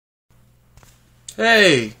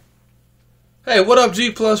Hey, what up,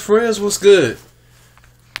 G Plus friends? What's good?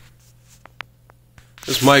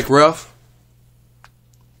 It's Mike Ruff.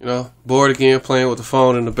 Bored again playing with the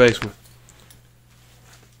phone in the basement.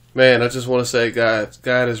 Man, I just want to say, God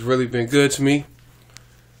has really been good to me.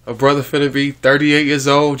 My brother finna be 38 years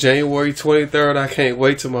old, January 23rd. I can't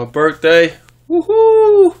wait till my birthday.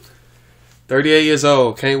 Woohoo! 38 years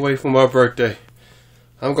old. Can't wait for my birthday.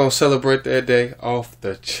 I'm going to celebrate that day off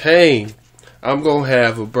the chain. I'm going to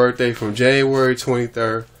have a birthday from January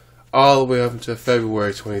 23rd all the way up until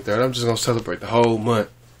February 23rd. I'm just going to celebrate the whole month.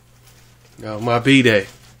 My B-Day.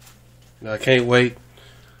 I can't wait.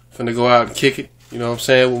 Finna go out and kick it,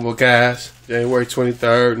 with my guys, January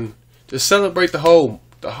 23rd, and just celebrate the whole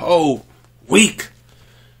week.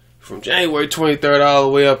 From January 23rd all the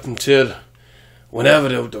way up until whenever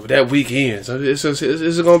that week ends. It's going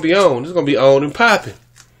to be on. It's going to be on and popping.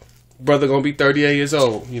 Brother going to be 38 years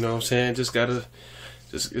old. It's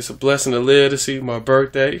a blessing to live to see my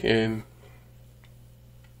birthday. And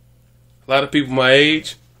a lot of people my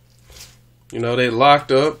age, they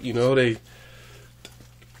locked up. They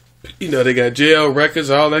got jail records,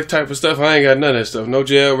 all that type of stuff. I ain't got none of that stuff. No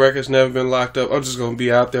jail records, never been locked up. I'm just going to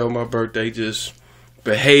be out there on my birthday just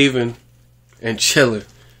behaving and chilling.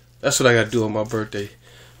 That's what I got to do on my birthday.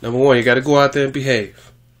 Number one, you got to go out there and behave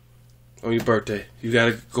on your birthday. You got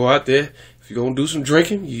to go out there. If you're going to do some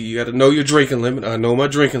drinking, you got to know your drinking limit. I know my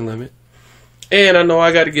drinking limit. And I know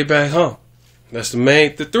I got to get back home. That's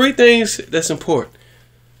the three things that's important.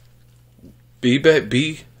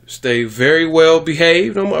 Stay very well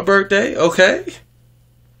behaved on my birthday, okay?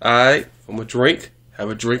 Alright, I'm going to drink,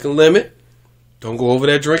 have a drinking limit. Don't go over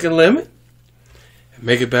that drinking limit. And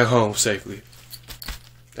make it back home safely.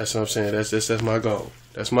 That's what I'm saying. That's my goal.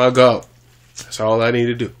 That's my goal. That's all I need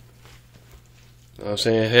to do. You know what I'm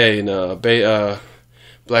saying? Hey,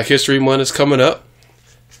 Black History Month is coming up.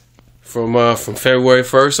 From February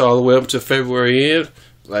 1st all the way up to February end.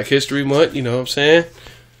 Black History Month, you know what I'm saying?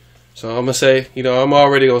 So I'm going to say, I'm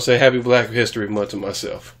already going to say Happy Black History Month to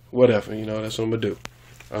myself. Whatever, that's what I'm going to do.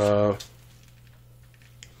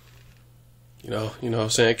 What I'm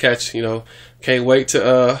saying? Can't wait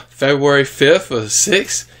to February 5th or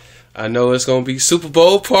 6th. I know it's going to be Super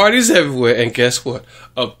Bowl parties everywhere. And guess what?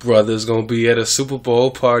 A brother's going to be at a Super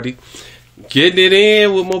Bowl party. Getting it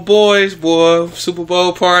in with my boys, boy. Super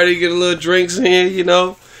Bowl party, get a little drinks in,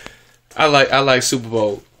 I like Super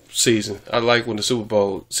Bowl season. I like when the Super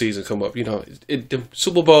Bowl season come up. The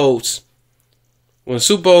Super Bowls, when the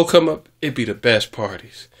Super Bowl come up, it be the best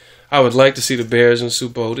parties. I would like to see the Bears in the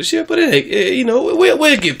Super Bowl this year, but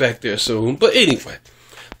we'll get back there soon. But anyway,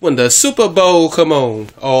 when the Super Bowl come on,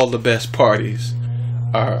 all the best parties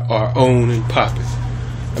are on and popping.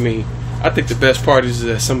 I think the best parties is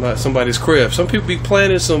at somebody's crib. Some people be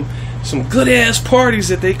planning some good ass parties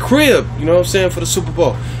at their crib, for the Super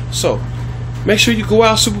Bowl. So make sure you go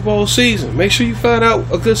out Super Bowl season. Make sure you find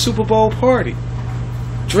out a good Super Bowl party.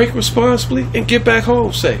 Drink responsibly and get back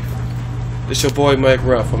home safe. It's your boy Mike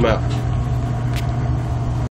Ruff. I'm out.